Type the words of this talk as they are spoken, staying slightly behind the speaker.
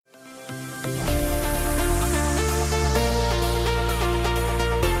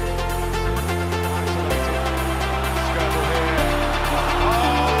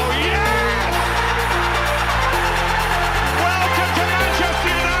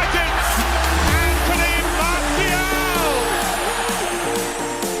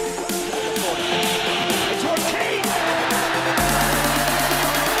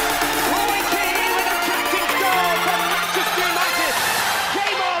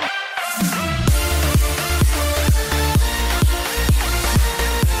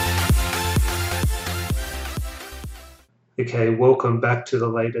Okay, welcome back to the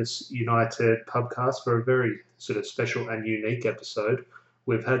latest United Pubcast for a very sort of special and unique episode.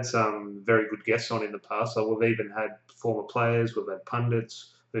 We've had some very good guests on in the past. So we've even had former players, we've had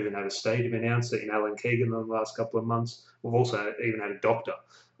pundits, we've even had a stadium announcer in Alan Keegan in the last couple of months. We've also even had a doctor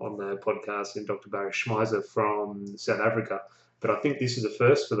on the podcast in Dr. Barry Schmeiser from South Africa. But I think this is a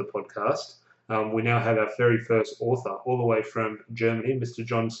first for the podcast. We now have our very first author, all the way from Germany, Mr.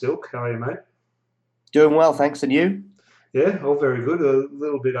 John Silk. How are you, mate? Doing well, thanks. And you? Yeah, all very good. A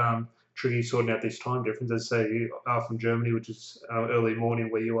little bit tricky sorting out this time difference. As I say, you are from Germany, which is early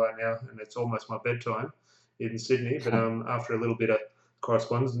morning where you are now, and it's almost my bedtime in Sydney. But after a little bit of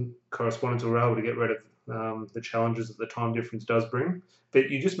correspondence, we were able to get rid of the challenges that the time difference does bring. But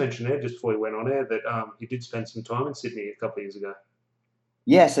you just mentioned there, just before we went on air, that you did spend some time in Sydney a couple of years ago.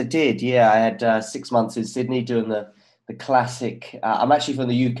 Yes, I did. Yeah, I had 6 months in Sydney doing the classic. I'm actually from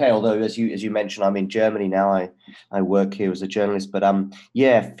the UK, although as you mentioned, I'm in Germany now. I work here as a journalist. But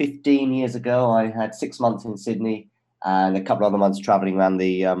yeah, 15 years ago, I had 6 months in Sydney and a couple other months traveling around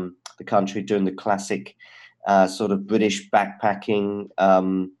the country doing the classic sort of British backpacking,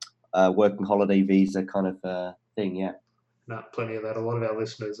 working holiday visa kind of thing. Yeah. No, plenty of that. A lot of our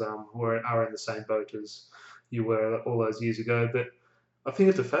listeners are in the same boat as you were all those years ago. But I think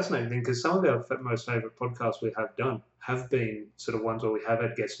it's a fascinating thing because some of our most favourite podcasts we have done have been sort of ones where we have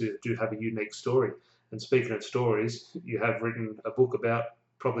had guests who do have a unique story. And speaking of stories, you have written a book about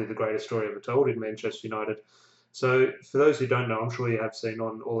probably the greatest story ever told in Manchester United. So, for those who don't know, I'm sure you have seen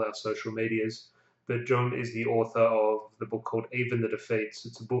on all our social medias, but John is the author of the book called Even the Defeats.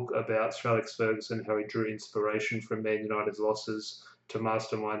 It's a book about Sir Alex Ferguson, how he drew inspiration from Man United's losses to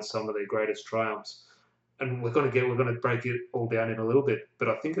mastermind some of their greatest triumphs. And we're going to break it all down in a little bit, but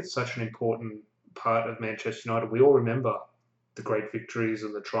I think it's such an important part of Manchester United. We all remember the great victories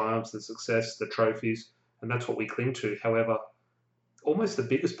and the triumphs, the success, the trophies, and that's what we cling to. However, almost the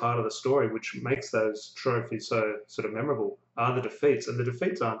biggest part of the story, which makes those trophies so sort of memorable, are the defeats. And the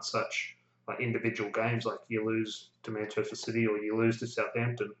defeats aren't such like individual games, like you lose to Manchester City or you lose to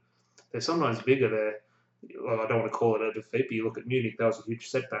Southampton. They're sometimes bigger. Well, I don't want to call it a defeat, but you look at Munich, that was a huge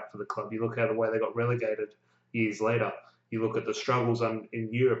setback for the club. You look at the way they got relegated years later. You look at the struggles in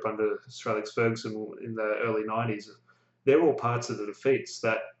Europe under Sir Alex Ferguson in the early 90s. They're all parts of the defeats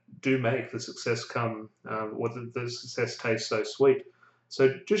that do make the success come, or the success taste so sweet.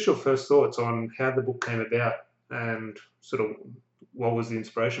 So, just your first thoughts on how the book came about and sort of what was the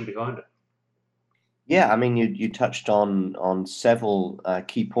inspiration behind it? Yeah, I mean, you touched on several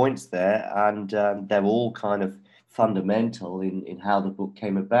key points there, and they're all kind of fundamental in how the book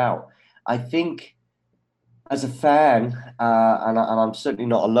came about. I think as a fan, and I'm certainly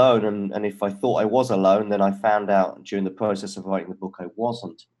not alone, and if I thought I was alone, then I found out during the process of writing the book I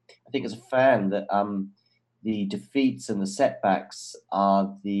wasn't. I think as a fan that the defeats and the setbacks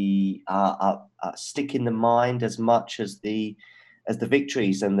are stick in the mind as much as the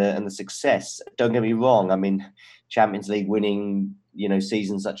victories and the success. Don't get me wrong. I mean, Champions League winning,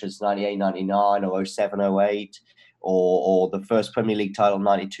 seasons such as 98, 99 or 07, 08, or the first Premier League title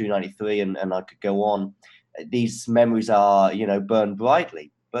 92, 93, and I could go on. These memories are, burned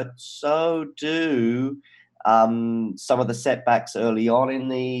brightly, but so do some of the setbacks early on in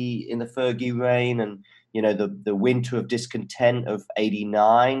the Fergie reign, and the winter of discontent of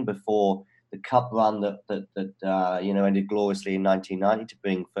 '89 before the cup run that ended gloriously in 1990 to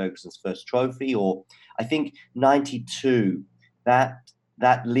bring Ferguson's first trophy, or I think '92, that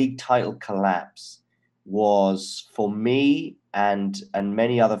league title collapse was for me and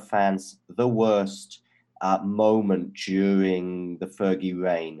many other fans the worst moment during the Fergie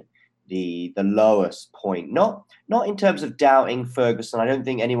reign, the lowest point. Not in terms of doubting Ferguson. I don't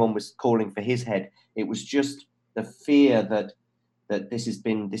think anyone was calling for his head. It was just the fear that this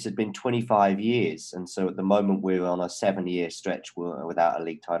had been 25 years, and so at the moment we're on a 7-year stretch without a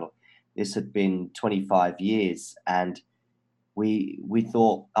league title. This had been 25 years, and we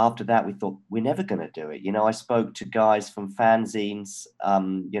thought after that we're never going to do it. I spoke to guys from fanzines,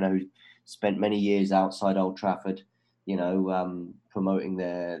 who spent many years outside Old Trafford, promoting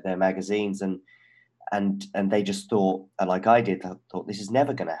their magazines, and they just thought, like I did, thought this is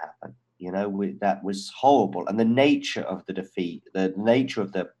never going to happen. That was horrible. And the nature of the defeat, the nature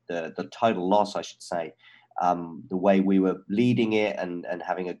of the title loss, I should say, the way we were leading it and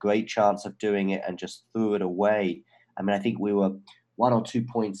having a great chance of doing it and just threw it away. I mean, I think we were 1 or 2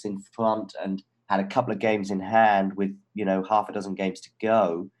 points in front and had a couple of games in hand with, half a dozen games to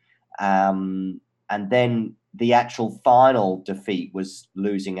go. And then the actual final defeat was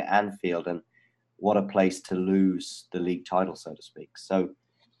losing at Anfield, and what a place to lose the league title, so to speak. So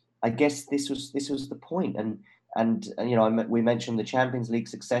I guess this was the point. And We mentioned the Champions League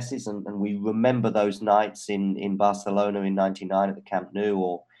successes, and we remember those nights in Barcelona in '99 at the Camp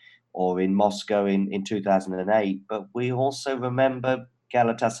Nou, or in Moscow in 2008. But we also remember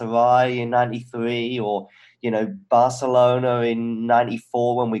Galatasaray in '93, or Barcelona in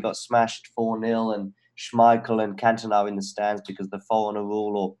 '94 when we got smashed 4-0, and Schmeichel and Cantona in the stands because of the foreigner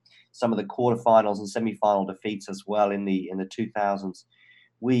rule, or some of the quarterfinals and semi-final defeats as well in the 2000s.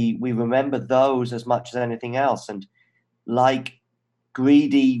 We remember those as much as anything else, and like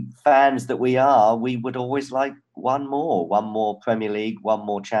greedy fans that we are, we would always like one more Premier League, one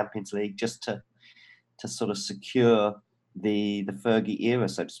more Champions League, just to sort of secure the Fergie era,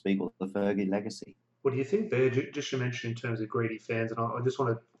 so to speak, or the Fergie legacy. What do you think there? Just you mentioned in terms of greedy fans, and I just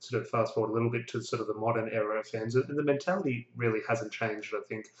want to sort of fast forward a little bit to sort of the modern era of fans. And the mentality really hasn't changed, I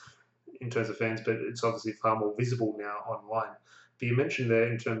think, in terms of fans, but it's obviously far more visible now online. But you mentioned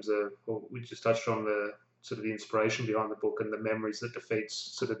there in terms of, well, we just touched on the sort of the inspiration behind the book and the memories that defeats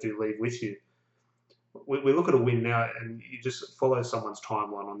sort of do leave with you. We look at a win now, and you just follow someone's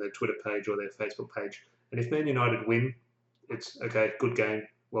timeline on their Twitter page or their Facebook page, and if Man United win, it's okay, good game,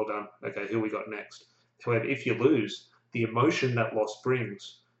 well done. Okay, who we got next? However, if you lose, the emotion that loss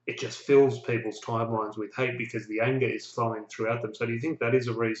brings, it just fills people's timelines with hate because the anger is flowing throughout them. So do you think that is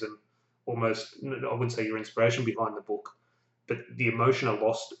a reason, almost, I wouldn't say your inspiration behind the book, but the emotion a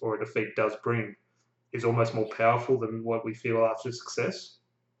loss or a defeat does bring is almost more powerful than what we feel after success?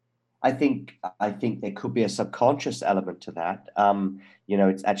 I think there could be a subconscious element to that.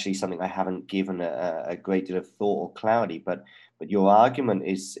 It's actually something I haven't given a great deal of thought or clarity, but your argument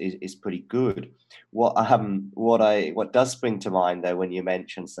is pretty good. What does spring to mind though when you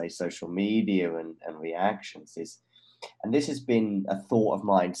mention, say, social media and reactions is, and this has been a thought of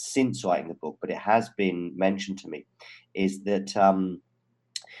mine since writing the book, but it has been mentioned to me, is that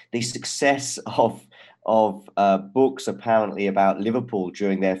the success of books apparently about Liverpool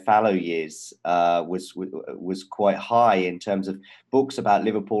during their fallow years was quite high in terms of books about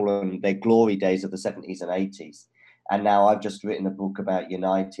Liverpool and their glory days of the 70s and 80s. And now I've just written a book about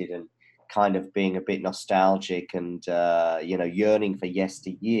United and kind of being a bit nostalgic and yearning for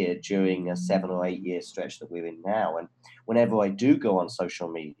yesteryear during a 7 or 8 year stretch that we're in now. And whenever I do go on social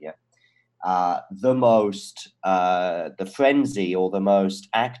media, the frenzy or the most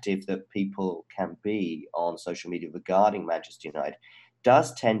active that people can be on social media regarding Manchester United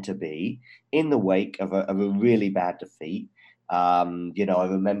does tend to be in the wake of a really bad defeat. I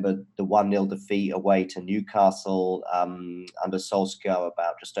remember the 1-0 defeat away to Newcastle under Solskjaer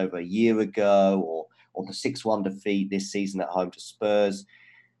about just over a year ago, or the 6-1 defeat this season at home to Spurs.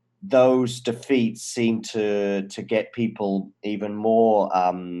 Those defeats seem to get people even more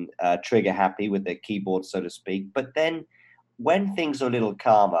trigger happy with their keyboard, so to speak. But then when things are a little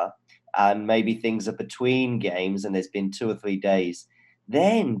calmer and maybe things are between games and there's been 2 or 3 days,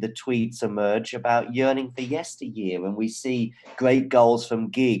 then the tweets emerge about yearning for yesteryear, and we see great goals from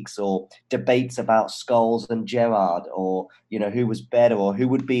Giggs, or debates about Scholes and Gerrard, or who was better, or who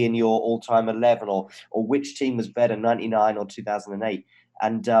would be in your all-time 11, or which team was better, 99 or 2008.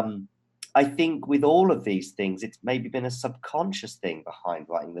 And I think with all of these things, it's maybe been a subconscious thing behind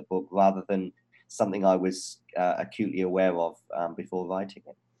writing the book rather than something I was acutely aware of before writing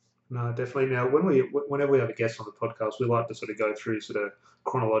it. No, definitely. Now, whenever we have a guest on the podcast, we like to sort of go through sort of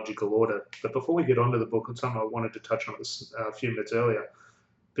chronological order. But before we get onto the book, it's something I wanted to touch on this a few minutes earlier.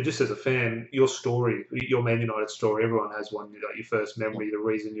 But just as a fan, your story, your Man United story, everyone has one. Your first memory, the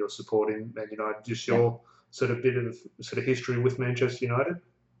reason you're supporting Man United, just your sort of bit of sort of history with Manchester United.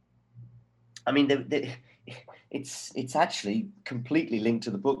 I mean, it's actually completely linked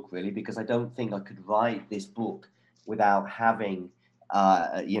to the book, really, because I don't think I could write this book without having,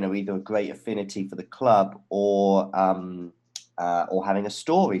 either a great affinity for the club or having a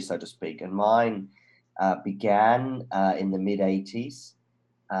story, so to speak. And mine began in the mid '80s.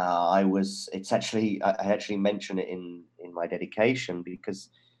 I actually mention it in my dedication, because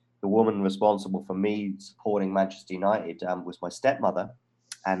the woman responsible for me supporting Manchester United was my stepmother,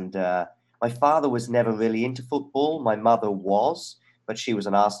 and my father was never really into football. My mother was, but she was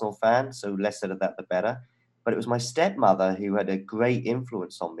an Arsenal fan, so less said of that the better. But it was my stepmother who had a great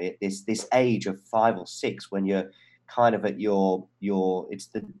influence on me at this age of 5 or 6, when you're kind of at your it's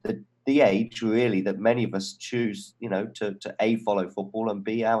the age really that many of us choose, to A, follow football, and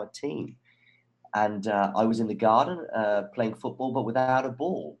B, our team. And I was in the garden playing football, but without a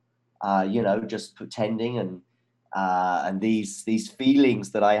ball, just pretending, and these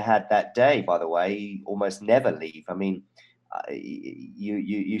feelings that I had that day, by the way, almost never leave. I mean,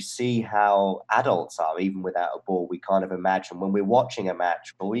 you see how adults are, even without a ball. We kind of imagine when we're watching a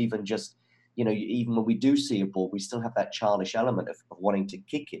match, or even just even when we do see a ball, we still have that childish element of wanting to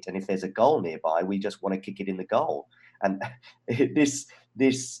kick it. And if there's a goal nearby, we just want to kick it in the goal. And this,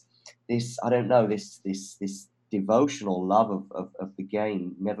 this, I don't know, this devotional love of the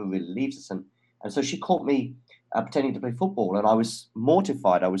game never really leaves us. And so she caught me pretending to play football, and I was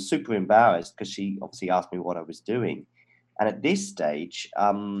mortified. I was super embarrassed because she obviously asked me what I was doing. And at this stage,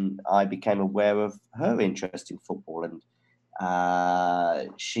 I became aware of her interest in football, and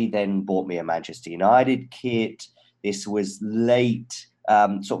she then bought me a Manchester United kit. This was late,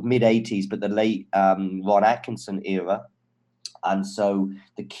 sort of mid 80s, but the late Ron Atkinson era. And so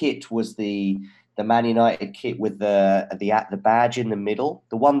the kit was the Man United kit with the badge in the middle,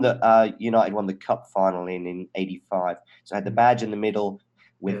 the one that United won the cup final in '85. So I had the badge in the middle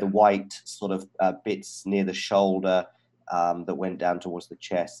with the white sort of bits near the shoulder that went down towards the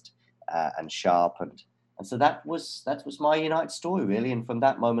chest and sharpened. And so that was my United story, really. And from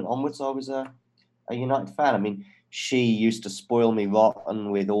that moment onwards, I was a United fan. I mean, she used to spoil me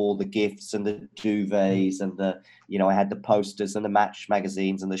rotten with all the gifts and the duvets and I had the posters and the Match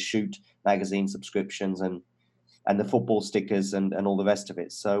magazines and the Shoot magazine subscriptions and the football stickers and all the rest of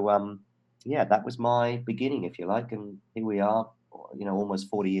it. So, that was my beginning, if you like. And here we are, almost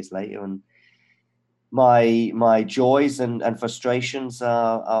 40 years later. And my joys and frustrations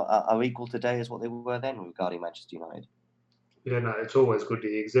are equal today as what they were then regarding Manchester United. Yeah, no, it's always good to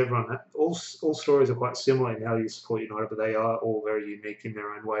hear because all stories are quite similar in how you support United, but they are all very unique in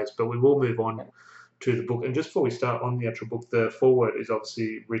their own ways. But we will move on to the book. And just before we start on the actual book, the foreword is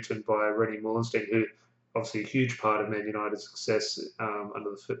obviously written by Rennie Mullenstein, who obviously a huge part of Man United's success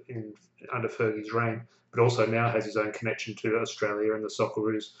under Fergie's reign, but also now has his own connection to Australia and the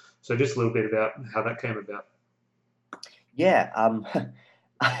Socceroos. So just a little bit about how that came about. Yeah,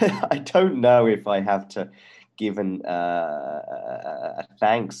 I don't know if I have to give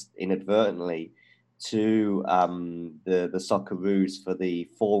thanks inadvertently to the Socceroos for the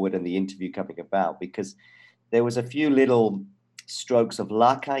foreword and the interview coming about, because there was a few little strokes of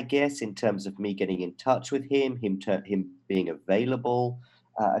luck, I guess, in terms of me getting in touch with him being available,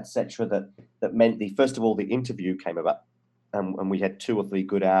 etc. That meant first of all the interview came about, and we had 2 or 3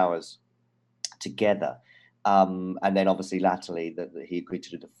 good hours together. And then obviously latterly that he agreed to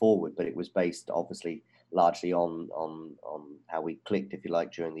do the foreword, but it was based obviously largely on how we clicked, if you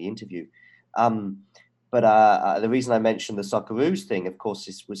like, during the interview. But the reason I mentioned the Socceroos thing, of course,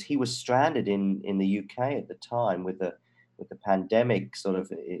 was he was stranded in the UK at the time with the pandemic sort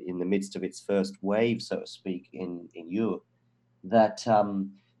of in the midst of its first wave, so to speak, in Europe. That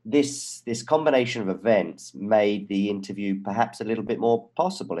this combination of events made the interview perhaps a little bit more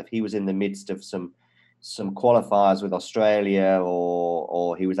possible. If he was in the midst of some qualifiers with Australia,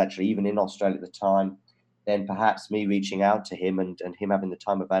 or he was actually even in Australia at the time, then perhaps me reaching out to him and him having the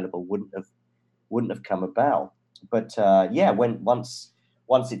time available wouldn't have come about. But when once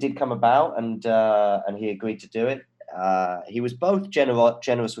it did come about and he agreed to do it, he was both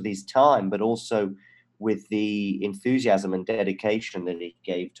generous with his time, but also with the enthusiasm and dedication that he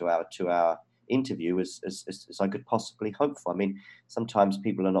gave to our 2-hour interview as I could possibly hope for. I mean, sometimes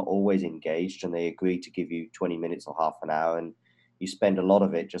people are not always engaged and they agree to give you 20 minutes or half an hour, and you spend a lot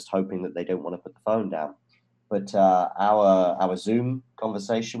of it just hoping that they don't want to put the phone down. But our Zoom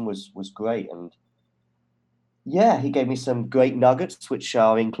conversation was great, and he gave me some great nuggets which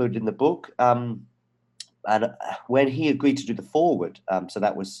are included in the book. And when he agreed to do the foreword, so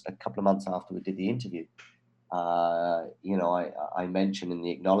that was a couple of months after we did the interview, I mentioned in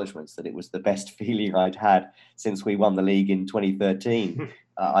the acknowledgements that it was the best feeling I'd had since we won the league in 2013.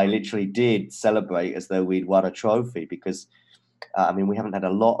 I literally did celebrate as though we'd won a trophy because, we haven't had a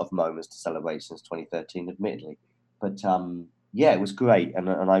lot of moments to celebrate since 2013, admittedly. But it was great. And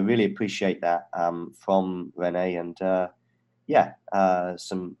I really appreciate that from Rennie. And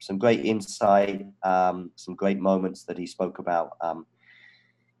some great insight, some great moments that he spoke about.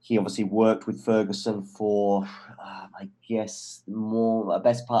 He obviously worked with Ferguson for, I guess, a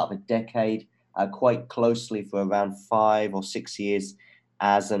best part of a decade, quite closely for around 5 or 6 years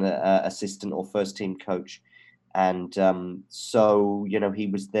as an assistant or first team coach. And so, he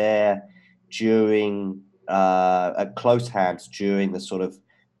was there during, at close hands during the sort of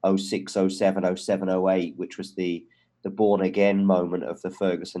 06, 07, 07, 08, which was the born again moment of the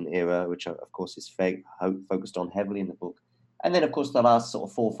Ferguson era, which of course is focused on heavily in the book. And then, of course, the last sort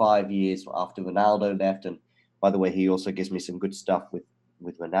of 4 or 5 years after Ronaldo left. And by the way, he also gives me some good stuff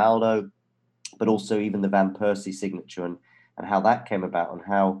with Ronaldo, but also even the Van Persie signature and how that came about and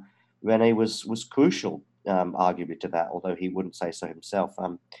how Rennie was crucial, arguably, to that, although he wouldn't say so himself.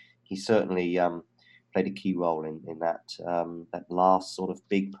 He certainly played a key role in that last sort of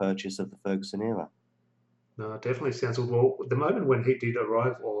big purchase of the Ferguson era. No, it definitely sounds good. Well, the moment when he did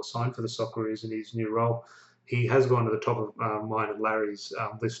arrive or sign for the Socceroos in his new role, he has gone to the top of mine and Larry's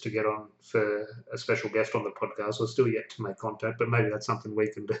list to get on for a special guest on the podcast. We're still yet to make contact, but maybe that's something we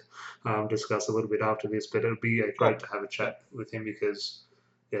can discuss a little bit after this. But it would be great to have a chat with him because,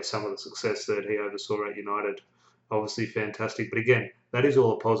 yeah, some of the success that he oversaw at United, obviously fantastic. But again, that is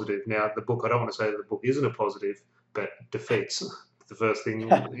all a positive. Now, the book, I don't want to say that the book isn't a positive, but defeats. The first thing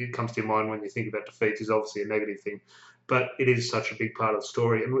that comes to your mind when you think about defeats is obviously a negative thing, but it is such a big part of the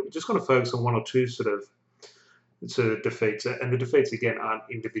story. And we're just going to focus on one or two sort of defeats. And the defeats, again, aren't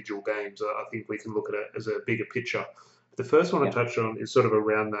individual games. I think we can look at it as a bigger picture. The first one I touched on is sort of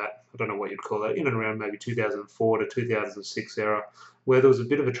around that, I don't know what you'd call that, in and around maybe 2004 to 2006 era, where there was a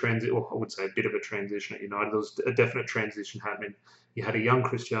bit of a transition, or I would say a bit of a transition at United. There was a definite transition happening. You had a young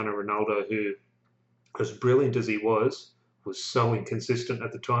Cristiano Ronaldo who, as brilliant as he was so inconsistent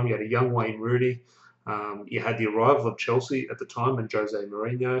at the time. You had a young Wayne Rooney. You had the arrival of Chelsea at the time and Jose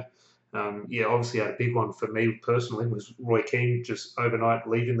Mourinho. Obviously had a big one for me personally was Roy Keane just overnight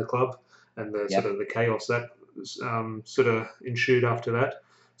leaving the club and the sort of the chaos that sort of ensued after that.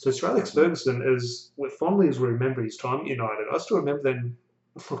 So Sir Alex Ferguson, as fondly as we remember his time at United, I still remember then.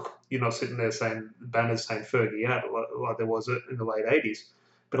 Look, you're not sitting there saying banners saying Fergie out like there was in the late 80s.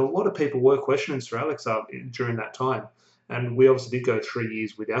 But a lot of people were questioning Sir Alex during that time. And we obviously did go 3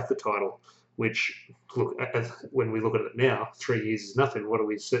 years without the title, which, look, when we look at it now, 3 years is nothing. What are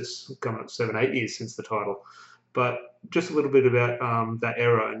we, coming up 7, 8 years since the title? But just a little bit about that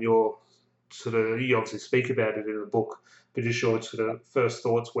era and your you obviously speak about it in the book, but just your sort of first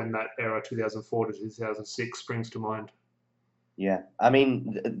thoughts when that era, 2004 to 2006, springs to mind. Yeah, I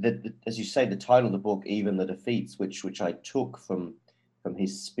mean, as you say, the title of the book, Even the Defeats, which I took from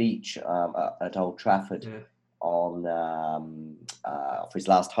his speech at Old Trafford on for his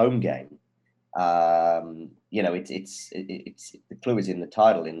last home game. It's the clue is in the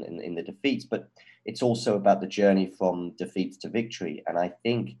title, in the defeats, but it's also about the journey from defeats to victory. And I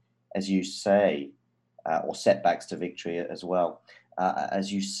think, as you say, or setbacks to victory as well,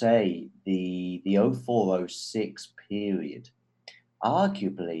 as you say, the 04-06 period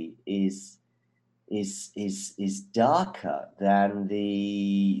arguably is darker than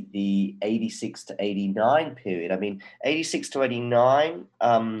the 86 to 89 period. I mean, 86 to 89,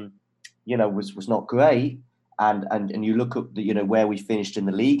 was not great. And you look at where we finished in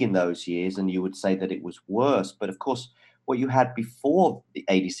the league in those years, and you would say that it was worse. But of course, what you had before the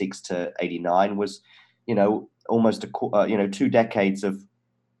 86 to 89 was, almost 2 decades of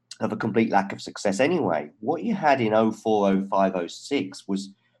a complete lack of success anyway. What you had in 04, 05, 06 was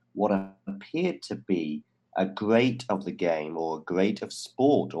what appeared to be a great of the game, or a great of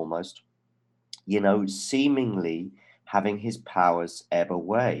sport almost, seemingly having his powers ebb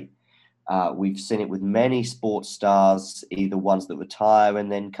away. We've seen it with many sports stars, either ones that retire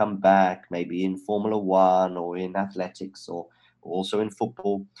and then come back, maybe in Formula One or in athletics, or also in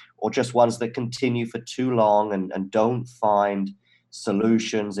football, or just ones that continue for too long and don't find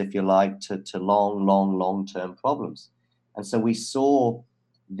solutions, if you like, to long-term problems. And so we saw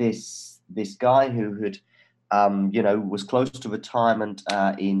this guy who had, was close to retirement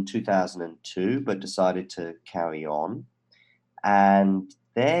in 2002, but decided to carry on. And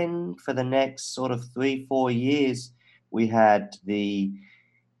then for the next sort of 3-4 years, we had the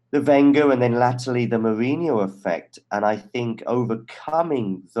Wenger and then latterly the Mourinho effect. And I think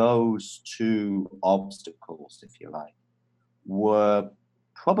overcoming those two obstacles, if you like, were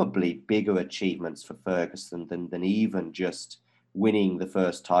probably bigger achievements for Ferguson than even just winning the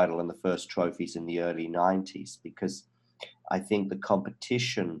first title and the first trophies in the early 90s, because I think the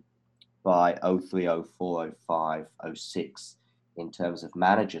competition by 03, 04, 05, 06 in terms of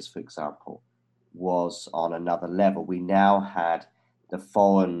managers, for example, was on another level. We now had the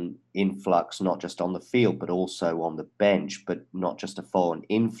foreign influx, not just on the field, but also on the bench, but not just a foreign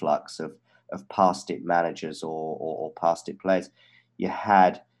influx of past it managers or past it players. You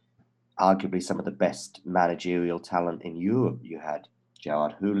had arguably some of the best managerial talent in Europe. You had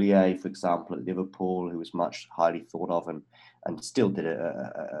Gerard Houllier, for example, at Liverpool, who was much highly thought of and still did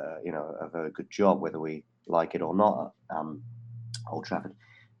a very good job, whether we like it or not, Old Trafford.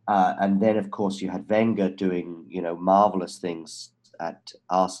 And then, of course, you had Wenger doing, marvelous things at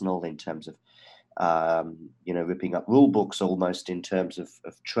Arsenal in terms of, ripping up rule books almost in terms of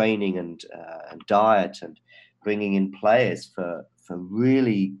training and diet, and bringing in players for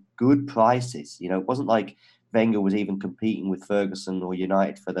really good prices. It wasn't like Wenger was even competing with Ferguson or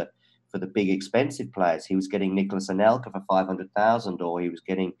United for the big expensive players. He was getting Nicolas Anelka for 500,000, or he was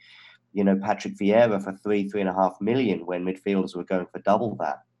getting Patrick Vieira for 3.5 million when midfielders were going for double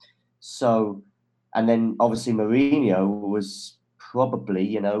that. So, and then obviously Mourinho was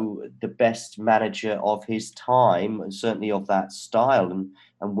probably, the best manager of his time, and certainly of that style, and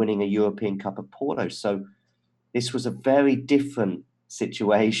winning a European Cup at Porto. So this was a very different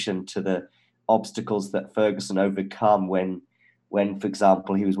situation to the obstacles that Ferguson overcome when, for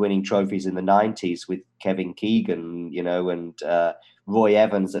example, he was winning trophies in the 90s with Kevin Keegan, and Roy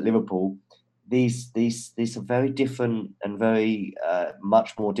Evans at Liverpool. These are very different and very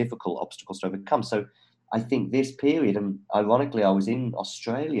much more difficult obstacles to overcome. So I think this period, and ironically, I was in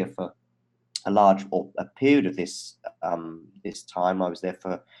Australia for a period of this time. I was there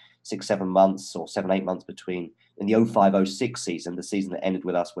for 6-7 months or 7-8 months between in the 05-06 season, the season that ended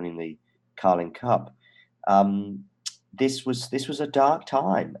with us winning the Carling Cup. This was a dark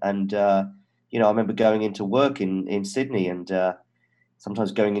time, and I remember going into work in Sydney, and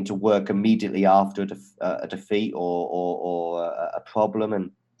sometimes going into work immediately after a defeat or a problem,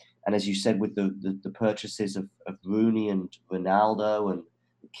 and as you said, with the purchases of Rooney and Ronaldo and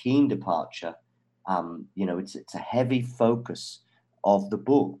Keane departure, it's a heavy focus of the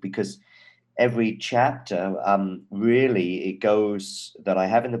book, because every chapter really that I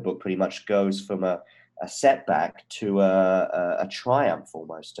have in the book pretty much goes from a setback to a triumph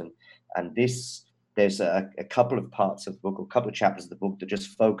almost, and there's a couple of parts of the book, or a couple of chapters of the book that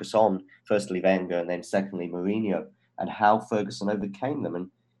just focus on firstly Wenger and then secondly Mourinho, and how Ferguson overcame them. And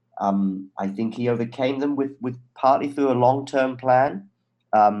I think he overcame them with partly through a long-term plan.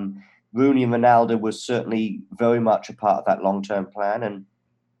 Rooney and Ronaldo was certainly very much a part of that long-term plan,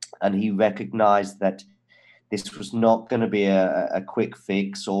 and he recognized that this was not going to be a quick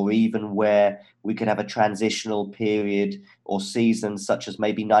fix, or even where we could have a transitional period or season such as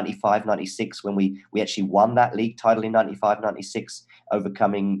maybe 95-96, when we actually won that league title in 95-96,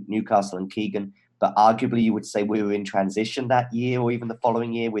 overcoming Newcastle and Keegan. But arguably you would say we were in transition that year, or even the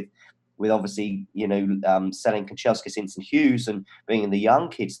following year, with obviously, selling Kanchelskis, Vincent Hughes, and bringing the young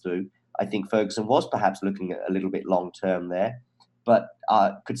kids through. I think Ferguson was perhaps looking at a little bit long-term there, but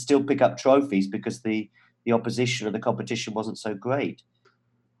could still pick up trophies because the opposition or the competition wasn't so great.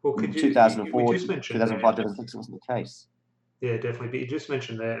 Well, could you? 2004, We just mentioned 2005, 2006, it wasn't the case. Yeah, definitely. But you just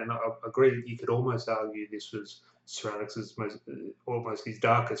mentioned there, and I agree that you could almost argue this was Sir Alex's almost his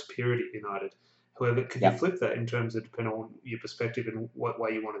darkest period at United. However, could you flip that in terms of, depending on your perspective and what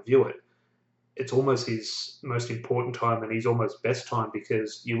way you want to view it? It's almost his most important time and his almost best time,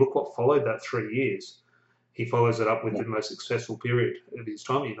 because you look what followed that 3 years. He follows it up with the most successful period of his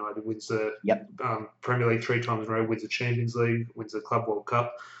time at United, wins the Premier League 3 times in a row, wins the Champions League, wins the Club World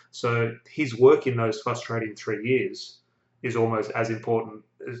Cup. So his work in those frustrating 3 years is almost as important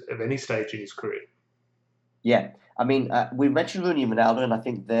as of any stage in his career. Yeah, I mean, we mentioned Rooney and Ronaldo, and I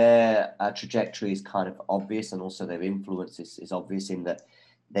think their trajectory is kind of obvious, and also their influence is obvious in that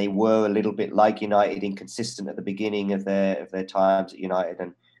they were a little bit like United, inconsistent at the beginning of their times at United,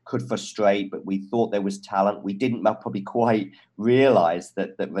 and could frustrate, but we thought there was talent. We didn't probably quite realise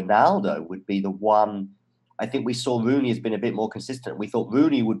that Ronaldo would be the one. I think we saw Rooney has been a bit more consistent. We thought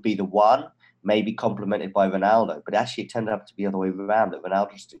Rooney would be the one, maybe complemented by Ronaldo, but actually it turned out to be the other way around, that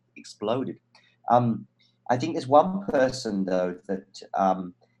Ronaldo just exploded. I think there's one person, though,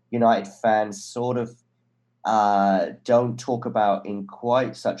 that United fans sort of don't talk about in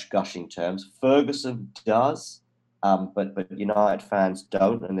quite such gushing terms. Ferguson does, but United fans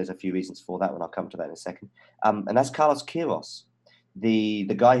don't, and there's a few reasons for that, and I'll come to that in a second. And that's Carlos Queiroz, the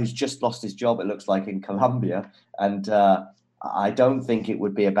guy who's just lost his job, it looks like, in Colombia. And I don't think it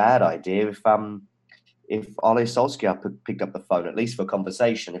would be a bad idea if Ole Solskjaer picked up the phone, at least for a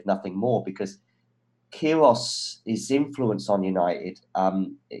conversation, if nothing more, because Queiroz' influence on United,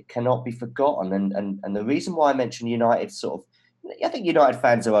 it cannot be forgotten. And the reason why I mention United, I think United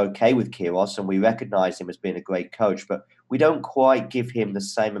fans are okay with Queiroz, and we recognise him as being a great coach, but we don't quite give him the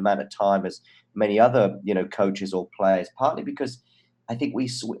same amount of time as many other, coaches or players, partly because I think we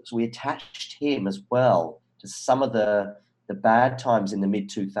attached him as well to some of the bad times in the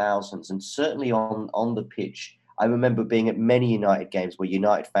mid-2000s, and certainly on the pitch. I remember being at many United games where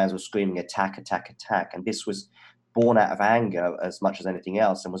United fans were screaming attack, attack, attack. And this was born out of anger as much as anything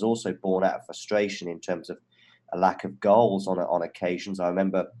else, and was also born out of frustration in terms of a lack of goals on occasions. I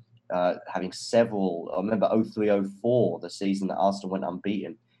remember having several. I remember 03-04, the season that Arsenal went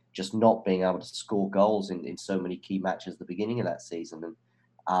unbeaten, just not being able to score goals in so many key matches at the beginning of that season. And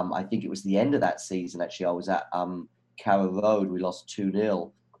I think it was the end of that season, actually. I was at Carrow Road. We lost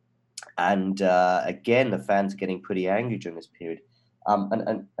 2-0. And again, the fans are getting pretty angry during this period.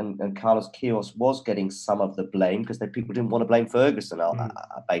 And Carlos Queiroz was getting some of the blame because people didn't want to blame Ferguson,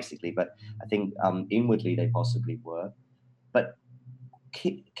 basically. But I think inwardly they possibly were. But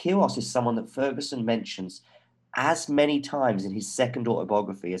Queiroz is someone that Ferguson mentions as many times in his second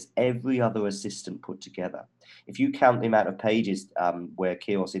autobiography as every other assistant put together. If you count the amount of pages where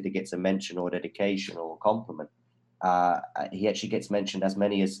Queiroz either gets a mention or a dedication or a compliment, he actually gets mentioned as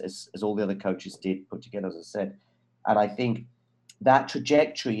many as all the other coaches did put together, as I said. And I think that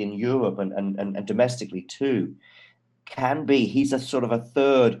trajectory in Europe and domestically too can be, he's a sort of a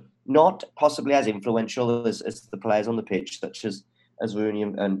third, not possibly as influential as the players on the pitch, such as Rooney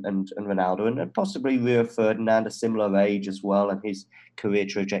and Ronaldo, and possibly Rio Ferdinand, a similar age as well, and his career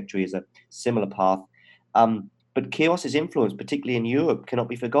trajectory is a similar path. But Queiroz's influence, particularly in Europe, cannot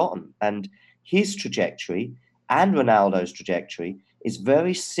be forgotten. And his trajectory and Ronaldo's trajectory is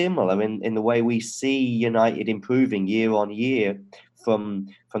very similar in the way we see United improving year on year from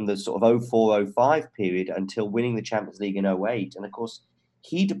the sort of 04-05 period until winning the Champions League in 08. And of course,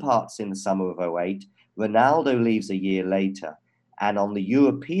 he departs in the summer of 08. Ronaldo leaves a year later. And on the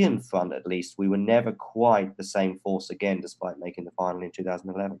European front, at least, we were never quite the same force again, despite making the final in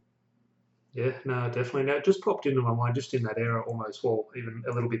 2011. Yeah, no, definitely. Now, it just popped into my mind just in that era almost, well, even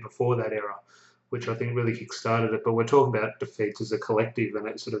a little bit before that era, which I think really kick-started it. But we're talking about defeats as a collective and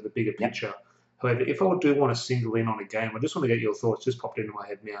it's sort of the bigger picture. However, if I do want to single in on a game, I just want to get your thoughts, just popped into my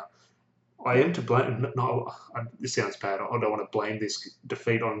head now. I am to blame. No, this sounds bad. I don't want to blame this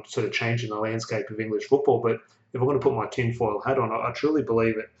defeat on sort of changing the landscape of English football. But if I'm going to put my tinfoil hat on, I truly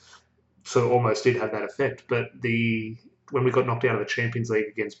believe it sort of almost did have that effect. But when we got knocked out of the Champions League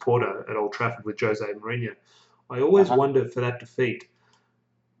against Porto at Old Trafford with Jose Mourinho, I always wondered for that defeat,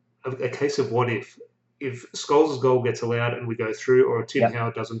 a case of what if Scholes' goal gets allowed and we go through, or Tim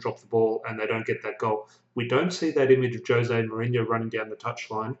Howard doesn't drop the ball and they don't get that goal, we don't see that image of Jose Mourinho running down the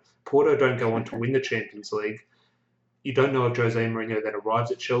touchline. Porto don't go on to win the Champions League. You don't know if Jose Mourinho then arrives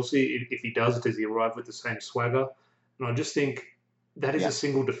at Chelsea. If he does he arrive with the same swagger? And I just think that is a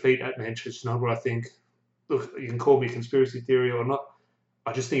single defeat at Manchester United where I think, look, you can call me conspiracy theory or not,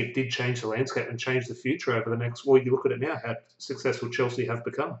 I just think it did change the landscape and change the future over the next, well, you look at it now, how successful Chelsea have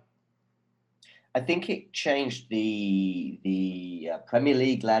become. I think it changed the Premier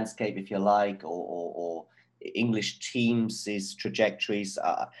League landscape, if you like, or English teams' trajectories.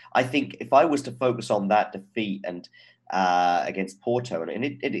 I think if I was to focus on that defeat and against Porto, and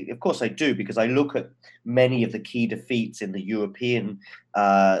it, of course I do, because I look at many of the key defeats in the European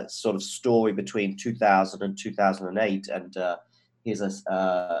sort of story between 2000 and 2008, and here's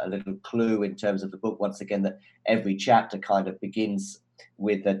a little clue in terms of the book, once again, that every chapter kind of begins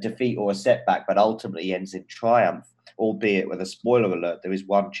with a defeat or a setback, but ultimately ends in triumph, albeit with a spoiler alert, there is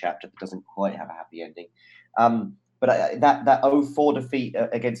one chapter that doesn't quite have a happy ending. But that 04 defeat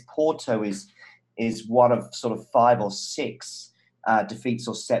against Porto is one of sort of 5 or 6 defeats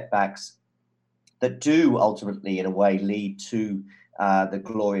or setbacks that do ultimately, in a way, lead to the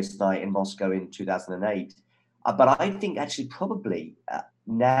glorious night in Moscow in 2008. But I think actually probably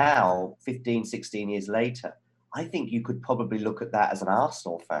now, 15, 16 years later, I think you could probably look at that as an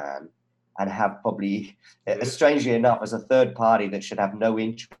Arsenal fan and have probably, strangely enough, as a third party that should have no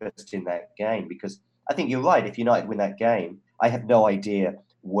interest in that game. Because I think you're right, if United win that game, I have no idea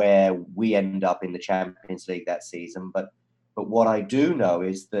where we end up in the Champions League that season. But what I do know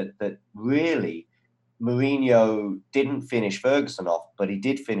is that really Mourinho didn't finish Ferguson off, but he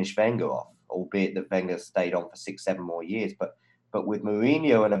did finish Wenger off, albeit that Wenger stayed on for 6, 7 more years. But with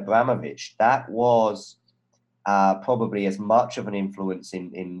Mourinho and Abramovich, that was probably as much of an influence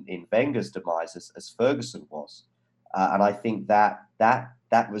in Wenger's demise as Ferguson was. And I think that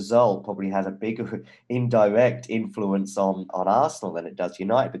result probably has a bigger indirect influence on Arsenal than it does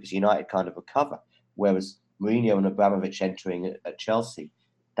United, because United kind of recover. Whereas Mourinho and Abramovich entering at Chelsea,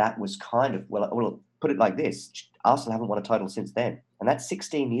 that was kind of, well, put it like this, Arsenal haven't won a title since then. And that's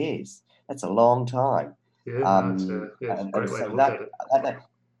 16 years. That's a long time. Yeah, it's a great way to look at it.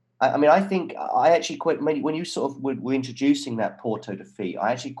 I mean, I think I actually when you sort of were introducing that Porto defeat,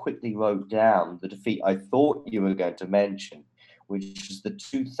 I actually quickly wrote down the defeat I thought you were going to mention, which is the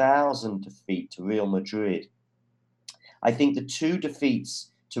 2000 defeat to Real Madrid. I think the 2 defeats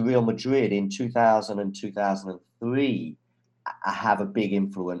to Real Madrid in 2000 and 2003 have a big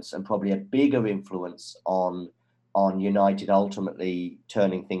influence, and probably a bigger influence on United ultimately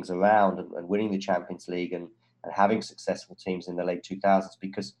turning things around and winning the Champions League and having successful teams in the late 2000s,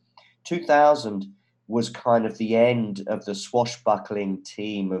 because 2000 was kind of the end of the swashbuckling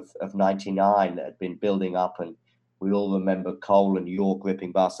team of 99 that had been building up. And we all remember Cole and York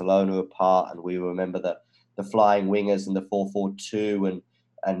ripping Barcelona apart. And we remember the flying wingers and the 4-4-2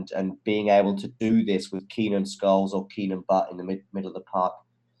 and being able to do this with Keenan Scholes or Keenan Butt in the middle of the park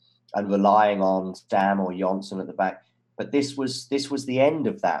and relying on Stam or Johnson at the back. But this was the end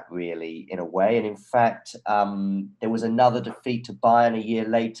of that, really, in a way. And in fact, there was another defeat to Bayern a year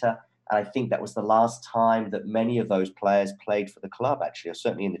later. And I think that was the last time that many of those players played for the club, actually, or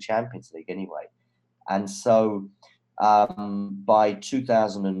certainly in the Champions League anyway. And so by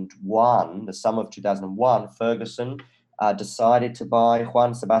 2001, the summer of 2001, Ferguson decided to buy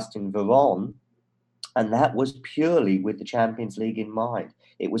Juan Sebastian Veron. And that was purely with the Champions League in mind.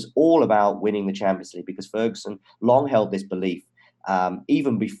 It was all about winning the Champions League because Ferguson long held this belief,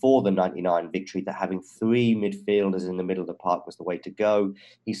 even before the 99 victory, that having three midfielders in the middle of the park was the way to go.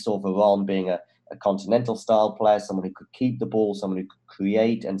 He saw Veron being a continental style player, someone who could keep the ball, someone who could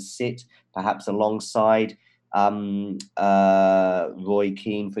create and sit perhaps alongside Roy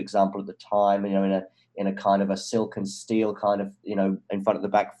Keane, for example, at the time, in a kind of a silk and steel kind of, in front of the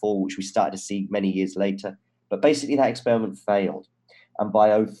back four, which we started to see many years later. But basically that experiment failed. And by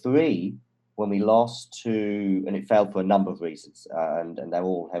 2003, when we lost to, and it failed for a number of reasons, and they're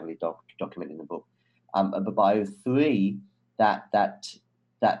all heavily documented in the book. But by 2003,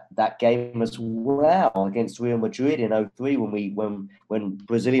 that game as well against Real Madrid in 2003, when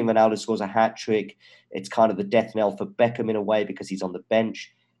Brazilian Ronaldo scores a hat-trick, it's kind of the death knell for Beckham in a way because he's on the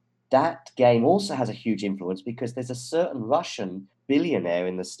bench. That game also has a huge influence because there's a certain Russian billionaire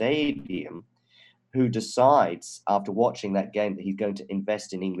in the stadium who decides after watching that game that he's going to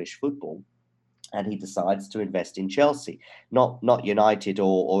invest in English football, and he decides to invest in Chelsea, not United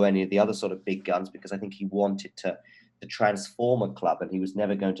or any of the other sort of big guns, because I think he wanted to transform a club, and he was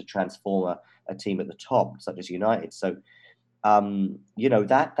never going to transform a team at the top such as United. So,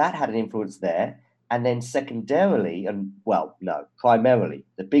 that had an influence there. And then secondarily, primarily,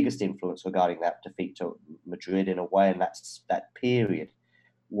 the biggest influence regarding that defeat to Madrid in a way, and that period,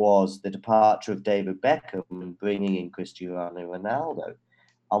 was the departure of David Beckham and bringing in Cristiano Ronaldo.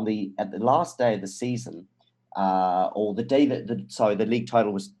 At the last day of the season, the league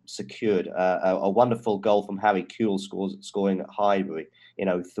title was secured. A wonderful goal from Harry Kewell scoring at Highbury in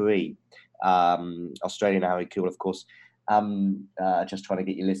 2003. Australian Harry Kewell, of course. Just trying to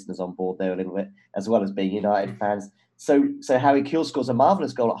get your listeners on board there a little bit, as well as being United fans. So Harry Kewell scores a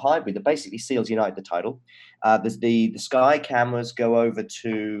marvellous goal at Highbury that basically seals United the title. The Sky cameras go over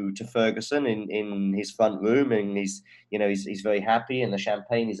to Ferguson in his front room, and he's very happy, and the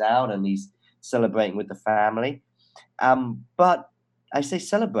champagne is out, and he's celebrating with the family. But I say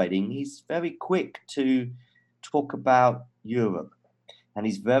celebrating, he's very quick to talk about Europe, and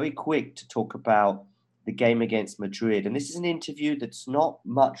he's very quick to talk about the game against Madrid. And this is an interview that's not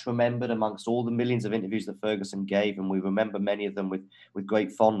much remembered amongst all the millions of interviews that Ferguson gave, and we remember many of them with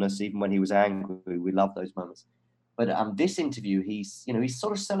great fondness, even when he was angry. We love those moments. But this interview, he's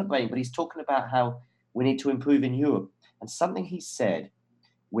sort of celebrating, but he's talking about how we need to improve in Europe. And something he said,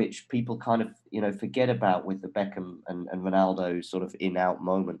 which people kind of forget about with the Beckham and Ronaldo sort of in-out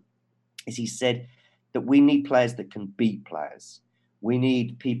moment, is he said that we need players that can beat players. We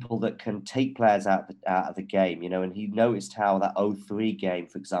need people that can take players out of the game, and he noticed how that 2003 game,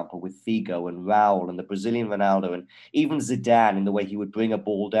 for example, with Figo and Raul and the Brazilian Ronaldo and even Zidane, in the way he would bring a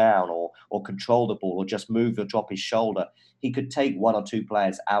ball down or control the ball or just move or drop his shoulder, he could take one or two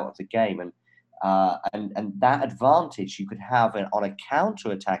players out of the game. And that advantage you could have on a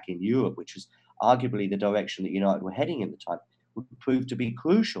counter-attack in Europe, which was arguably the direction that United were heading at the time, would prove to be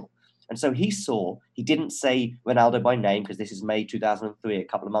crucial. And so he didn't say Ronaldo by name, because this is May 2003, a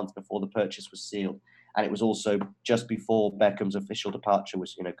couple of months before the purchase was sealed. And it was also just before Beckham's official departure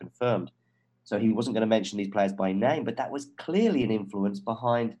was, confirmed. So he wasn't going to mention these players by name, but that was clearly an influence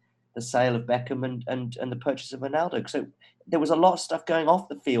behind the sale of Beckham and the purchase of Ronaldo. So there was a lot of stuff going off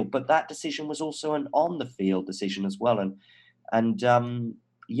the field, but that decision was also an on the field decision as well. And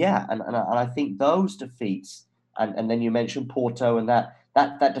I think those defeats, and then you mentioned Porto and that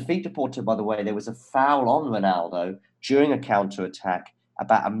defeat to Porto, by the way, there was a foul on Ronaldo during a counter-attack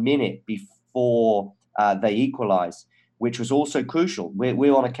about a minute before they equalised, which was also crucial.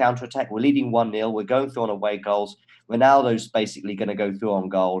 We're on a counter-attack. We're leading 1-0. We're going through on away goals. Ronaldo's basically going to go through on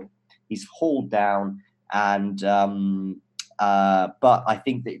goal. He's hauled down. But I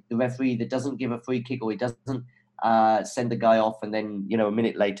think that the referee that doesn't give a free kick, or he doesn't send the guy off, and then, a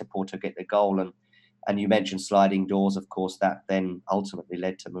minute later, Porto get the goal. And you mentioned sliding doors, of course, that then ultimately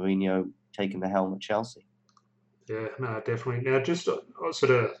led to Mourinho taking the helm at Chelsea. Yeah, no, definitely. Now, just sort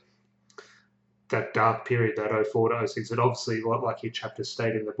of that dark period, that 04 to 06, it obviously, like your chapter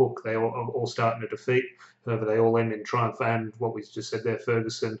state in the book, they all start in a defeat. However, they all end in triumph. And what we just said there,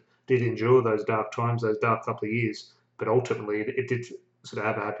 Ferguson did endure those dark times, those dark couple of years, but ultimately it did sort of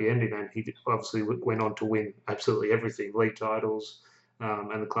have a happy ending, and he obviously went on to win absolutely everything: league titles,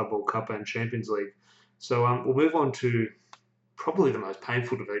 and the Club World Cup and Champions League. So we'll move on to probably the most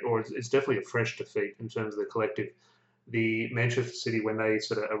painful defeat, or it's definitely a fresh defeat in terms of the collective. The Manchester City, when they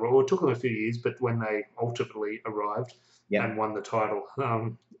sort of arrived, it took them a few years, but when they ultimately arrived and won the title,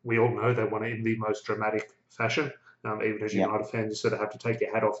 we all know they won it in the most dramatic fashion. Even as United fans, you sort of have to take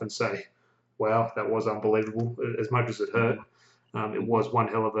your hat off and say, wow, that was unbelievable. As much as it hurt, it was one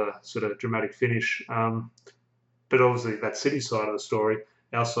hell of a sort of dramatic finish. But obviously, that City side of the story,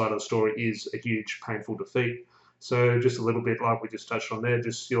 our side of the story is a huge, painful defeat. So, just a little bit like we just touched on there,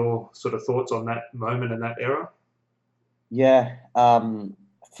 just your sort of thoughts on that moment and that era. Yeah,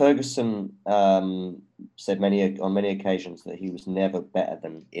 Ferguson said on many occasions that he was never better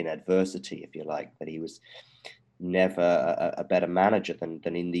than in adversity, if you like. That he was never a better manager than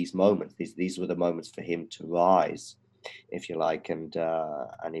in these moments. These were the moments for him to rise, if you like, and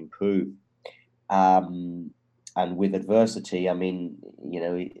improve. And with adversity, I mean,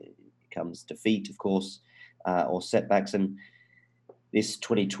 it comes defeat, of course, or setbacks. And this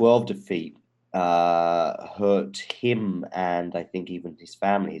 2012 defeat hurt him, and I think even his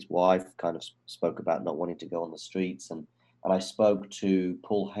family. His wife kind of spoke about not wanting to go on the streets, and I spoke to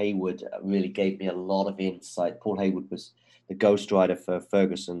Paul Hayward. Really gave me a lot of insight. Paul Hayward was the ghostwriter for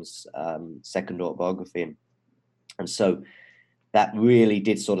Ferguson's second autobiography, and so that really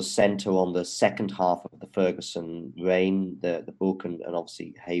did sort of center on the second half of the Ferguson reign, the book, and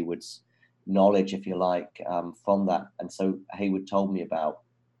obviously Hayward's knowledge, if you like, from that. And so Hayward told me about.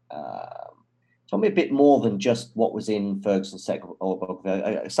 Told me a bit more than just what was in Ferguson's second autobiography.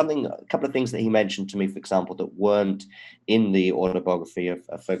 A couple of things that he mentioned to me, for example, that weren't in the autobiography of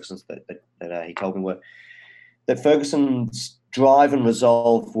Ferguson's that he told me were that Ferguson's drive and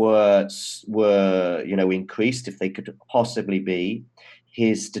resolve were increased, if they could possibly be.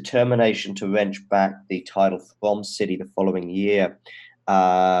 His determination to wrench back the title from City the following year. Some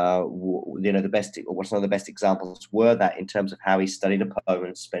of the best examples were that in terms of how he studied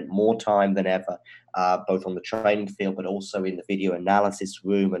opponents, spent more time than ever, both on the training field, but also in the video analysis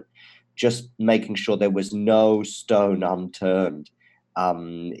room, and just making sure there was no stone unturned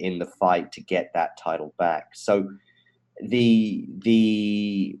in the fight to get that title back. So we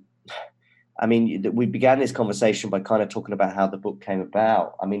began this conversation by kind of talking about how the book came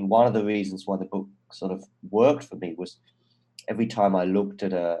about. I mean, one of the reasons why the book sort of worked for me was every time I looked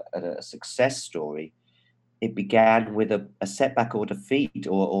at a success story, it began with a setback or defeat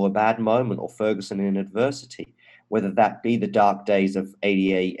or a bad moment or Ferguson in adversity, whether that be the dark days of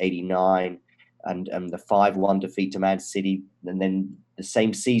 88, 89 and the 5-1 defeat to Man City, and then the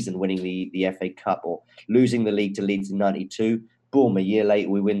same season winning the FA Cup, or losing the league to Leeds in 92. Boom, a year later,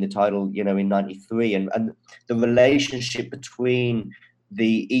 we win the title, in 93. And the relationship between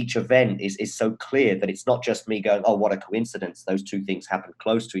each event is so clear that it's not just me going, oh, what a coincidence, those two things happen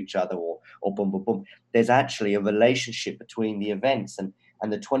close to each other, or boom, boom, boom. There's actually a relationship between the events. And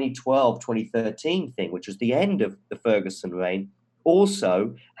the 2012-2013 thing, which was the end of the Ferguson reign,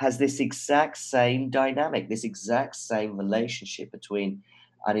 also has this exact same dynamic, this exact same relationship between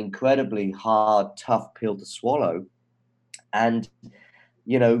an incredibly hard, tough pill to swallow and,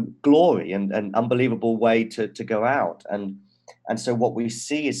 glory and an unbelievable way to go out. And so what we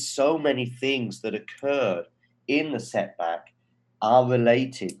see is so many things that occurred in the setback are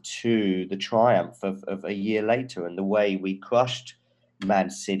related to the triumph of a year later, and the way we crushed Man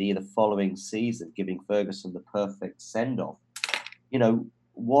City the following season, giving Ferguson the perfect send-off,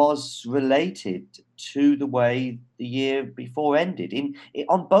 was related to the way the year before ended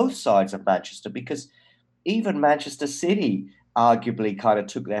on both sides of Manchester, because even Manchester City arguably kind of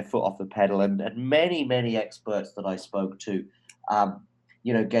took their foot off the pedal, and many, many experts that I spoke to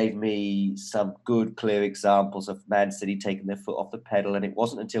gave me some good, clear examples of Man City taking their foot off the pedal. And it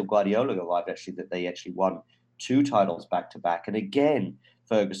wasn't until Guardiola arrived, that they actually won 2 titles back to back. And again,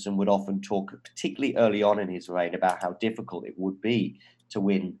 Ferguson would often talk, particularly early on in his reign, about how difficult it would be to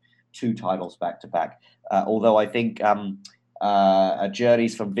win 2 titles back to back. Although I think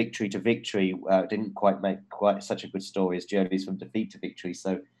Journeys from Victory to Victory didn't quite make quite such a good story as Journeys from Defeat to Victory.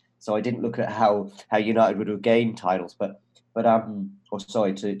 So I didn't look at how United would regain titles, to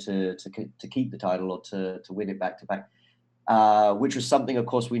keep the title or to win it back to back, which was something, of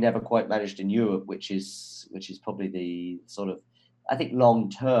course, we never quite managed in Europe, which is probably the sort of, I think, long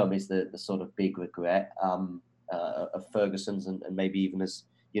term is the sort of big regret of Ferguson's, and maybe even as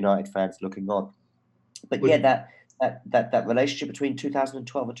United fans looking on. But that relationship between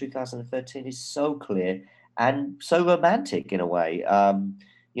 2012 and 2013 is so clear and so romantic in a way.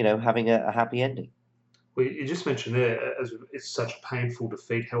 having a happy ending. Well, you just mentioned there, as it's such a painful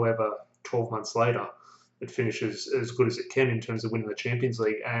defeat. However, 12 months later, it finishes as good as it can in terms of winning the Champions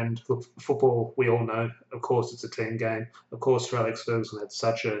League. And look, football, we all know, of course, it's a team game. Of course, Sir Alex Ferguson had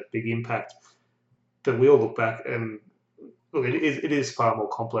such a big impact. But we all look back and look, it is far more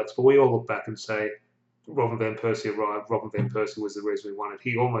complex. But we all look back and say, Robin van Persie arrived. Robin van Persie was the reason we won it.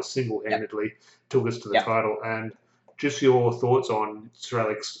 He almost Yeah, single-handedly took us to the yeah. title. And just your thoughts on Sir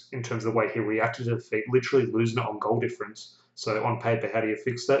Alex in terms of the way he reacted to defeat, literally losing it on goal difference. So on paper, how do you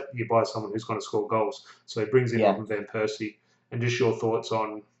fix that? You buy someone who's going to score goals. So he brings in Yeah. Robin van Persie. And just your thoughts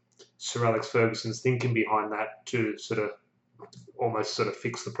on Sir Alex Ferguson's thinking behind that to almost sort of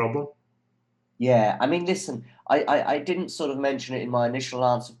fix the problem. Yeah, I mean, listen, I didn't sort of mention it in my initial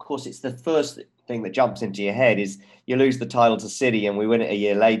answer. Of course, it's the first thing that jumps into your head is you lose the title to City and we win it a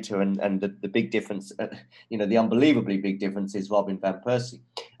year later. And the big difference, the unbelievably big difference is Robin van Persie.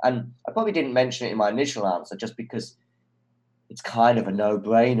 And I probably didn't mention it in my initial answer just because it's kind of a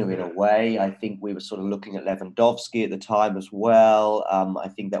no-brainer in a way. I think we were sort of looking at Lewandowski at the time as well. I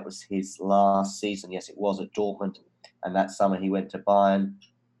think that was his last season. Yes, it was at Dortmund. And that summer he went to Bayern.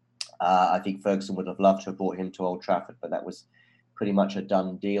 I think Ferguson would have loved to have brought him to Old Trafford, but that was pretty much a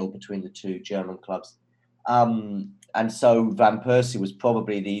done deal between the two German clubs. And so Van Persie was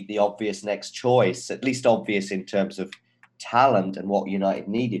probably the obvious next choice, at least obvious in terms of talent and what United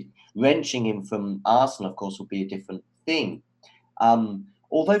needed. Wrenching him from Arsenal, of course, would be a different thing.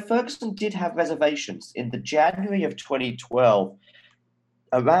 Although Ferguson did have reservations in the January of 2012,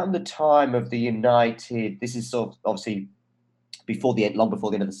 around the time of the United, this is sort of obviously long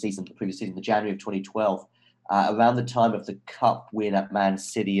before the end of the season, the previous season, the January of 2012, around the time of the cup win at Man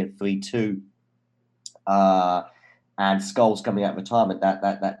City at 3-2, and Scholes coming out of retirement,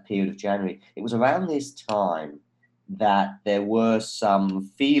 that period of January. It was around this time that there were some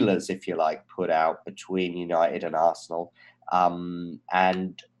feelers, if you like, put out between United and Arsenal.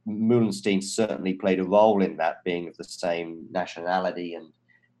 And Meulenstein certainly played a role in that, being of the same nationality. And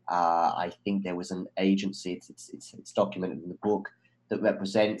I think there was an agency, it's documented in the book, that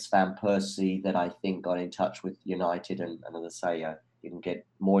represents Van Persie that I think got in touch with United. And as I say, you can get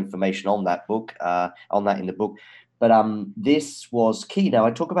more information on that book, in the book. But this was key. Now,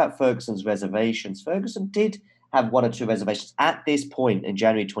 I talk about Ferguson's reservations. Ferguson did have one or two reservations at this point in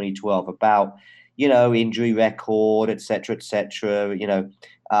January 2012 about, injury record, etc., etc.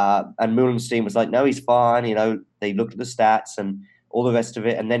 And Meulenstein was like, no, he's fine. They looked at the stats and all the rest of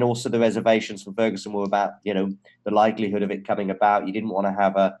it. And then also the reservations from Ferguson were about, the likelihood of it coming about. You didn't want to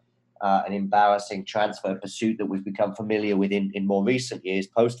have an embarrassing transfer pursuit that we've become familiar with in more recent years,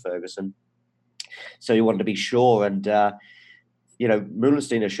 post-Ferguson. So you wanted to be sure. And,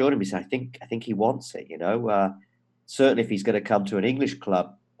 Meulenstein assured him, he said, I think he wants it, certainly if he's going to come to an English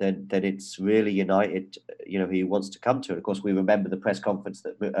club, then it's really United, who he wants to come to. And of course, we remember the press conference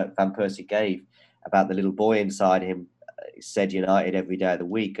that Van Persie gave about the little boy inside him, said United every day of the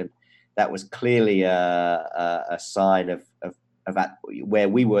week. And that was clearly a sign of where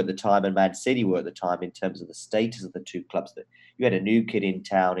we were at the time and Man City were at the time in terms of the status of the two clubs. That you had a new kid in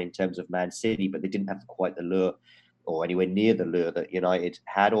town in terms of Man City, but they didn't have quite the lure or anywhere near the lure that United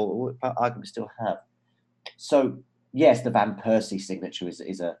had or arguably still have. So yes, the Van Persie signature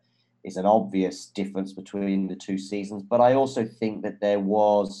is an obvious difference between the two seasons, but I also think that there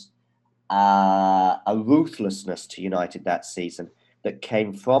was a ruthlessness to United that season that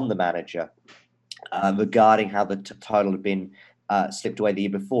came from the manager regarding how the title had been slipped away the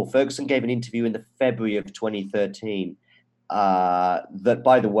year before. Ferguson gave an interview in the February of 2013 that,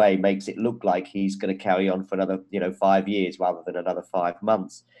 by the way, makes it look like he's going to carry on for another 5 years rather than another 5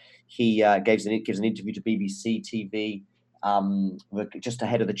 months. He gives an interview to BBC TV just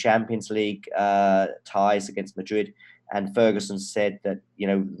ahead of the Champions League ties against Madrid. And Ferguson said that,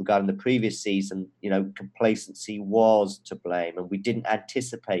 regarding the previous season, complacency was to blame. And we didn't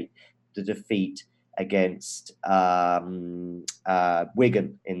anticipate the defeat against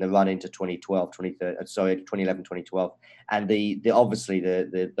Wigan in the run into 2011, 2012. And the obviously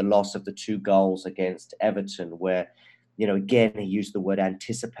the loss of the 2 goals against Everton, where, again, he used the word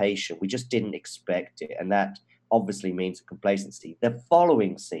anticipation. We just didn't expect it. And that obviously means complacency. The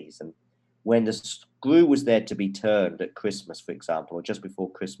following season, when the screw was there to be turned at Christmas, for example, or just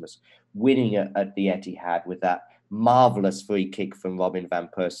before Christmas, winning at the Etihad with that marvellous free kick from Robin van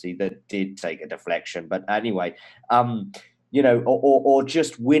Persie that did take a deflection. But anyway, or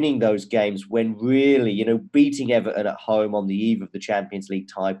just winning those games when really, beating Everton at home on the eve of the Champions League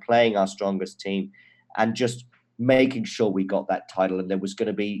tie, playing our strongest team and just making sure we got that title. And there was going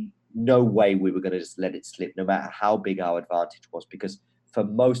to be no way we were going to just let it slip, no matter how big our advantage was, because for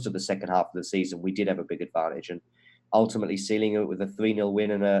most of the second half of the season, we did have a big advantage, and ultimately sealing it with a 3-0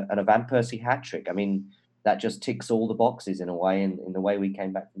 win and a Van Persie hat trick. I mean, that just ticks all the boxes in a way, in the way we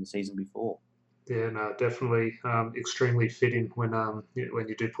came back from the season before. Yeah, no, definitely extremely fitting when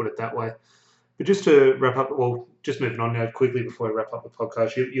you do put it that way. But just to wrap up, well, just moving on now quickly before we wrap up the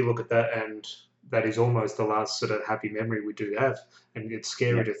podcast, you look at that and that is almost the last sort of happy memory we do have. And it's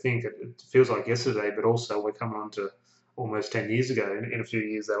scary to think. It feels like yesterday, but also we're coming on to almost 10 years ago. In a few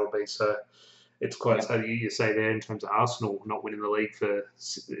years, that'll be. So it's quite sad you say there in terms of Arsenal not winning the league for,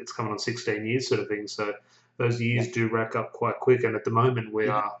 it's coming on 16 years sort of thing. So those years do rack up quite quick. And at the moment, we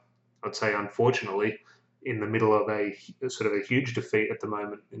are, I'd say, unfortunately, in the middle of a sort of a huge defeat at the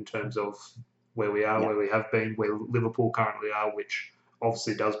moment in terms of where we are, where we have been, where Liverpool currently are, which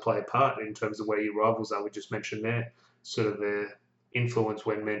obviously does play a part in terms of where your rivals are. We just mentioned there, sort of their influence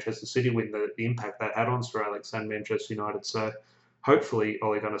when Manchester City win, the impact that had on Sir Alex and Manchester United. So hopefully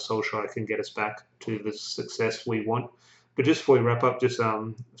Ole Gunnar Solskjaer can get us back to the success we want. But just before we wrap up, just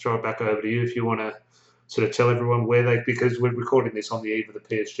throw it back over to you if you want to sort of tell everyone where they, because we're recording this on the eve of the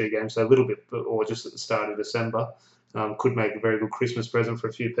PSG game, so a little bit, or just at the start of December, could make a very good Christmas present for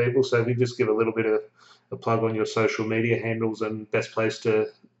a few people. So if you just give a little bit of a plug on your social media handles and best place to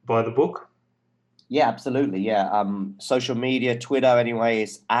buy the book. Yeah, absolutely. Yeah. Social media, Twitter anyway,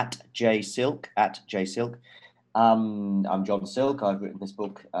 is @jsilk, @jsilk. I'm John Silk. I've written this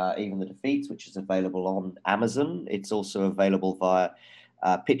book, Even the Defeats, which is available on Amazon. It's also available via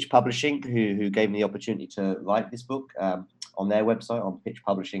Pitch Publishing, who gave me the opportunity to write this book on their website, on Pitch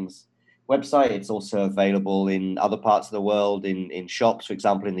Publishing's website. It's also available in other parts of the world, in shops, for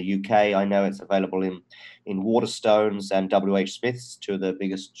example, in the UK. I know it's available in Waterstones and WH Smith's, two of the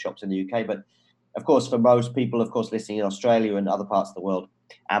biggest shops in the UK. But of course, for most people, of course, listening in Australia and other parts of the world,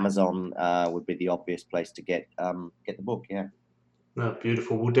 Amazon would be the obvious place to get the book. Yeah. No,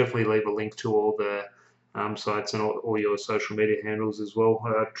 beautiful. We'll definitely leave a link to all the sites and all your social media handles as well.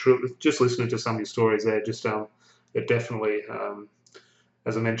 Just listening to some of your stories there, just it definitely,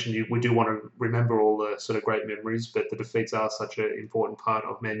 as I mentioned, we do want to remember all the sort of great memories, but the defeats are such an important part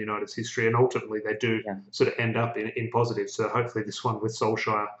of Man United's history, and ultimately they do sort of end up in positive. So hopefully this one with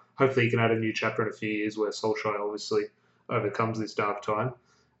Solskjaer, hopefully you can add a new chapter in a few years where Solskjaer obviously overcomes this dark time,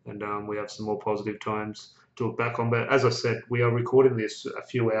 and we have some more positive times to look back on. But as I said, we are recording this a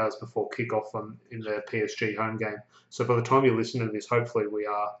few hours before kickoff in the PSG home game. So by the time you listen to this, hopefully we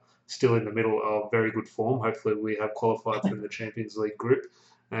are still in the middle of very good form. Hopefully we have qualified from the Champions League group,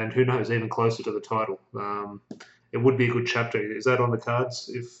 and who knows, even closer to the title. It would be a good chapter. Is that on the cards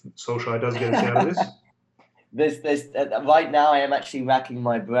if Solskjaer does get us out of this? There's right now I am actually racking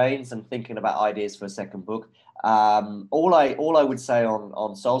my brains and thinking about ideas for a second book. All I would say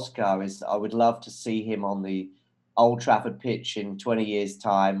on Solskjaer is I would love to see him on the Old Trafford pitch in 20 years'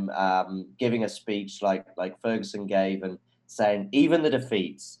 time, giving a speech like Ferguson gave and saying even the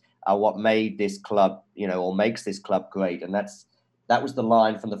defeats are what made this club, or makes this club great. And that was the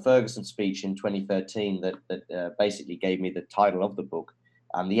line from the Ferguson speech in 2013 that basically gave me the title of the book.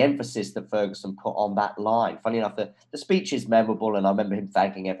 The emphasis that Ferguson put on that line. Funny enough, the speech is memorable, and I remember him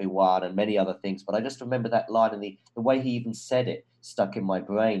thanking everyone and many other things, but I just remember that line, and the way he even said it stuck in my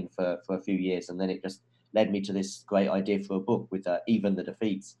brain for a few years, and then it just led me to this great idea for a book with Even the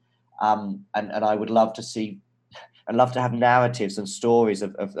Defeats. And I would love to see, and love to have narratives and stories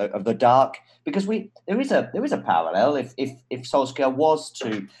of the dark, because there is a parallel. If Solskjaer was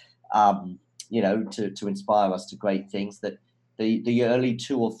to to inspire us to great things, that the early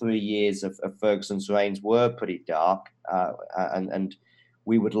 2 or 3 years of Ferguson's reigns were pretty dark, and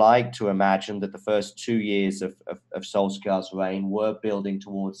we would like to imagine that the first 2 years of Solskjaer's reign were building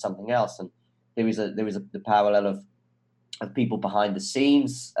towards something else. And there is the parallel of people behind the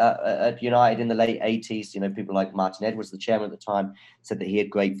scenes at United in the late 80s. People like Martin Edwards, the chairman at the time, said that he had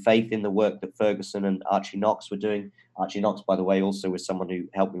great faith in the work that Ferguson and Archie Knox were doing. Archie Knox, by the way, also was someone who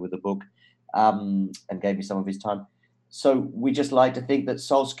helped me with the book and gave me some of his time. So we just like to think that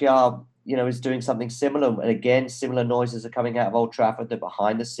Solskjaer, is doing something similar. And again, similar noises are coming out of Old Trafford. They're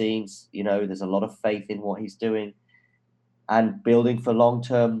behind the scenes. There's a lot of faith in what he's doing and building for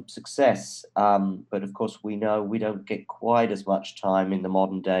long-term success. But of course, we know we don't get quite as much time in the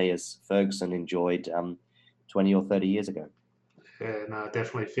modern day as Ferguson enjoyed 20 or 30 years ago. Yeah, no,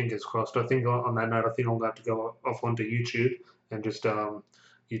 definitely fingers crossed. I think on that note, I think I'm going to have to go off onto YouTube and just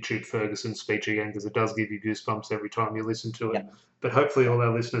YouTube Ferguson's speech again, because it does give you goosebumps every time you listen to it. Yeah. But hopefully all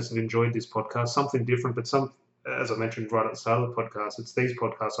our listeners have enjoyed this podcast, something different, but as I mentioned right at the start of the podcast, it's these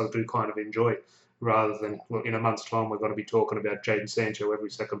podcasts I do kind of enjoy, rather than, well, in a month's time we're going to be talking about Jadon Sancho every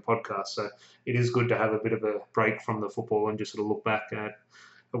second podcast. So it is good to have a bit of a break from the football and just sort of look back at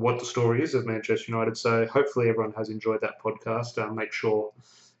what the story is of Manchester United. So hopefully everyone has enjoyed that podcast. Make sure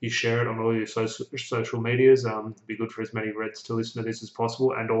you share it on all your social medias. It'd be good for as many Reds to listen to this as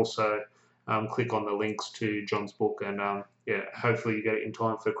possible, and also click on the links to John's book. And hopefully you get it in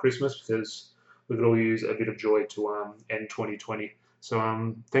time for Christmas, because we could all use a bit of joy to end 2020.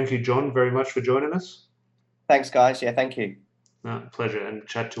 So thank you, John, very much for joining us. Thanks, guys. Yeah, thank you. Pleasure, and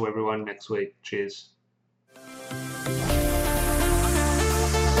chat to everyone next week. Cheers.